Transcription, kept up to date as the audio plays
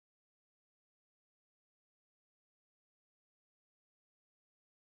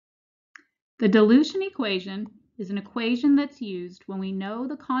The dilution equation is an equation that's used when we know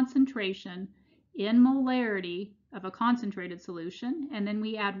the concentration in molarity of a concentrated solution, and then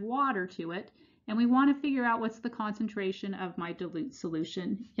we add water to it, and we want to figure out what's the concentration of my dilute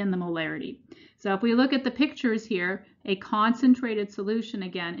solution in the molarity. So if we look at the pictures here, a concentrated solution,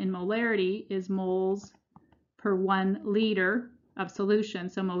 again, in molarity is moles per 1 liter of solution,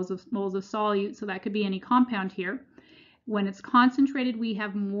 so moles of solute, so that could be any compound here. When it's concentrated, we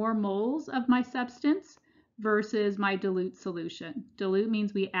have more moles of my substance versus my dilute solution. Dilute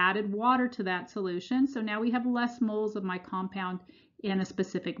means we added water to that solution, so now we have less moles of my compound in a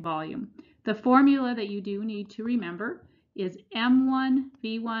specific volume. The formula that you do need to remember is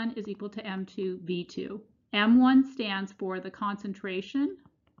M1V1 is equal to M2V2. M1 stands for the concentration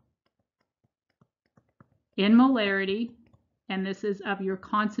in molarity, and this is of your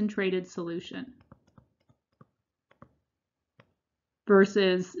concentrated solution.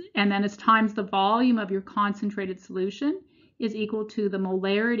 Versus, and then it's times the volume of your concentrated solution is equal to the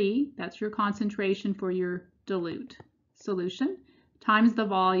molarity, that's your concentration for your dilute solution, times the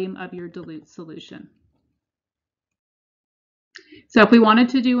volume of your dilute solution. So if we wanted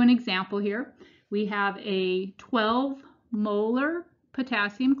to do an example here, we have a 12 molar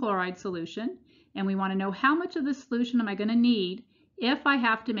potassium chloride solution, and we want to know how much of the solution am I going to need if I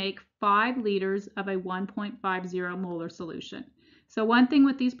have to make 5 liters of a 1.50 molar solution. So one thing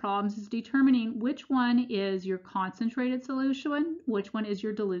with these problems is determining which one is your concentrated solution, which one is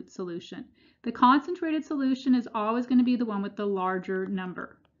your dilute solution. The concentrated solution is always going to be the one with the larger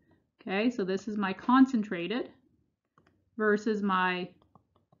number. Okay, so this is my concentrated versus my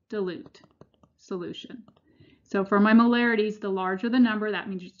dilute solution. So for my molarities, the larger the number, that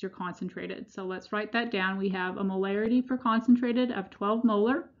means it's your concentrated. So let's write that down. We have a molarity for concentrated of 12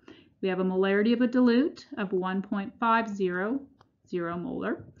 molar. We have a molarity of a dilute of 1.50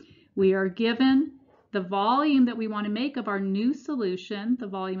 molar. We are given the volume that we want to make of our new solution. The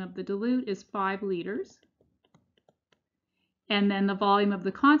volume of the dilute is 5 liters. And then the volume of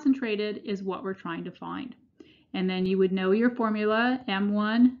the concentrated is what we're trying to find. And then you would know your formula,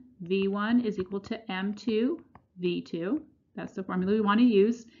 M1V1 is equal to M2V2. That's the formula we want to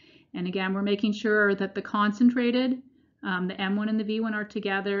use. And again, we're making sure that the concentrated, the M1 and the V1 are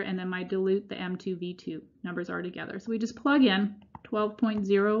together, and then my dilute, the M2V2 numbers are together. So we just plug in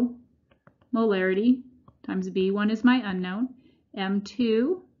 12.0 molarity times V1 is my unknown.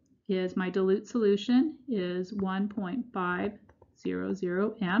 M2 is my dilute solution, is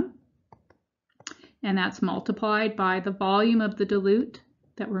 1.500 M. And that's multiplied by the volume of the dilute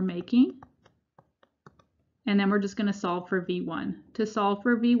that we're making. And then we're just going to solve for V1. To solve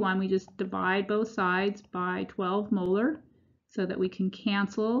for V1, we just divide both sides by 12 molar so that we can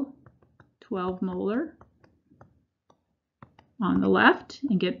cancel 12 molar on the left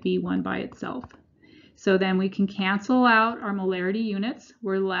and get V1 by itself. So then we can cancel out our molarity units.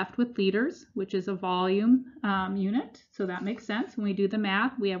 We're left with liters, which is a volume unit. So that makes sense. When we do the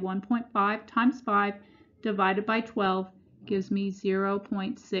math, we have 1.5 times 5 divided by 12 gives me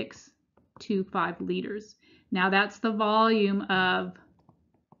 0.625 liters. Now that's the volume of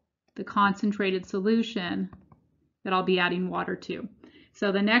the concentrated solution that I'll be adding water to. So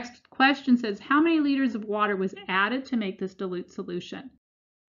the next question says, how many liters of water was added to make this dilute solution?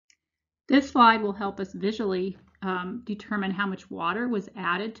 This slide will help us visually determine how much water was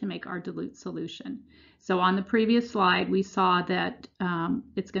added to make our dilute solution. So on the previous slide, we saw that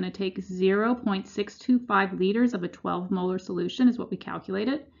it's going to take 0.625 liters of a 12 molar solution is what we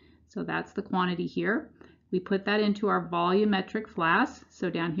calculated. So that's the quantity here. We put that into our volumetric flask. So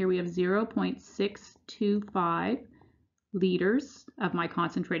down here we have 0.625 liters of my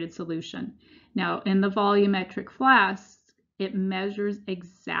concentrated solution. Now in the volumetric flask, it measures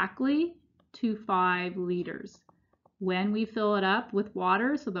exactly to 5 liters. When we fill it up with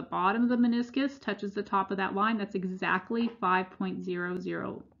water, so the bottom of the meniscus touches the top of that line, that's exactly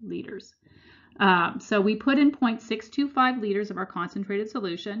 5.00 liters. So we put in 0.625 liters of our concentrated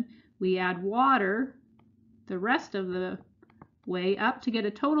solution. We add water the rest of the way up to get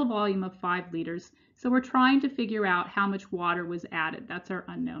a total volume of 5 liters. So we're trying to figure out how much water was added. That's our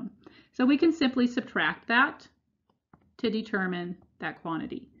unknown. So we can simply subtract that to determine that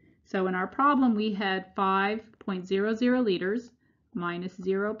quantity. So in our problem, we had 5.00 liters minus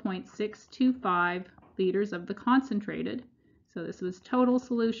 0.625 liters of the concentrated. So this was total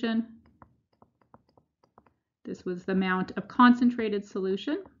solution. This was the amount of concentrated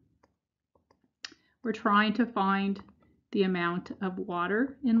solution. We're trying to find the amount of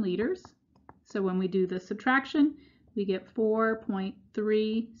water in liters. So when we do the subtraction, we get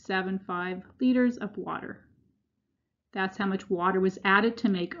 4.375 liters of water. That's how much water was added to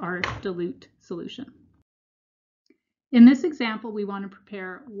make our dilute solution. In this example, we want to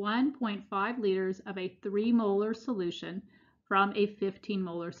prepare 1.5 liters of a 3 molar solution from a 15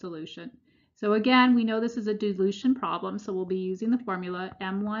 molar solution. So again, we know this is a dilution problem, so we'll be using the formula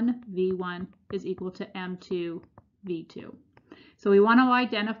M1V1 is equal to M2V2. So we want to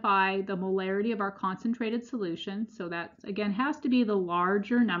identify the molarity of our concentrated solution. So that, again, has to be the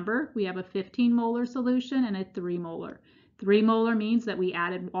larger number. We have a 15 molar solution and a 3 molar. 3 molar means that we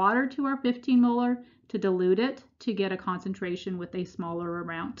added water to our 15 molar to dilute it to get a concentration with a smaller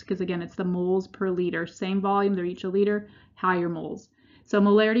amount. Because again, it's the moles per liter. Same volume, they're each a liter, higher moles. So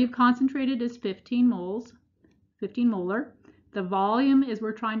molarity of concentrated is 15 moles, 15 molar. The volume is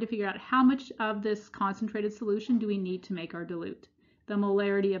we're trying to figure out how much of this concentrated solution do we need to make our dilute. The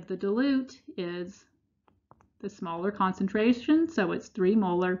molarity of the dilute is the smaller concentration, so it's 3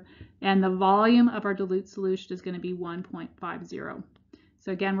 molar, and the volume of our dilute solution is going to be 1.50.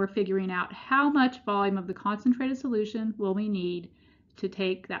 So again, we're figuring out how much volume of the concentrated solution will we need to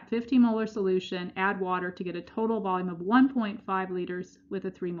take that 50 molar solution, add water to get a total volume of 1.5 liters with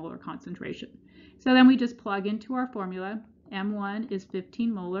a 3 molar concentration. So then we just plug into our formula. M1 is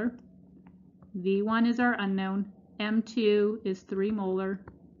 15 molar, V1 is our unknown, M2 is 3 molar,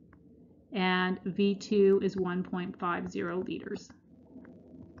 and V2 is 1.50 liters.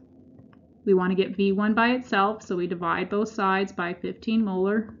 We want to get V1 by itself, so we divide both sides by 15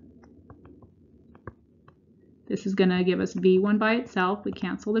 molar. This is going to give us V1 by itself. We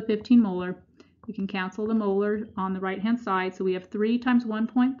cancel the 15 molar. We can cancel the molar on the right-hand side, so we have 3 times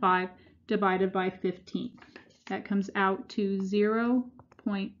 1.5 divided by 15. That comes out to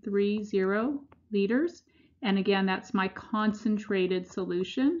 0.30 liters. And again, that's my concentrated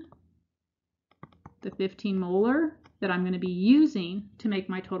solution, the 15 molar that I'm going to be using to make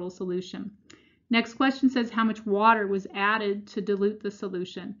my total solution. Next question says how much water was added to dilute the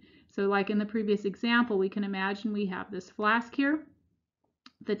solution. So like in the previous example, we can imagine we have this flask here.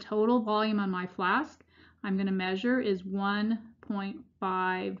 The total volume on my flask I'm going to measure is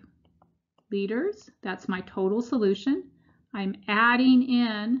 1.5 liters. That's my total solution. I'm adding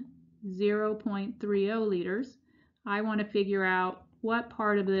in 0.30 liters. I want to figure out what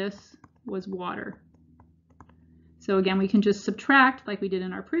part of this was water. So again, we can just subtract like we did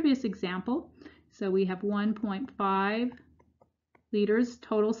in our previous example. So we have 1.5 liters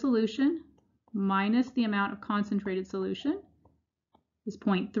total solution minus the amount of concentrated solution is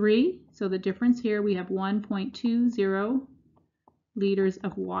 0.3. So the difference here, we have 1.20 liters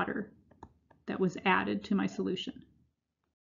of water that was added to my solution.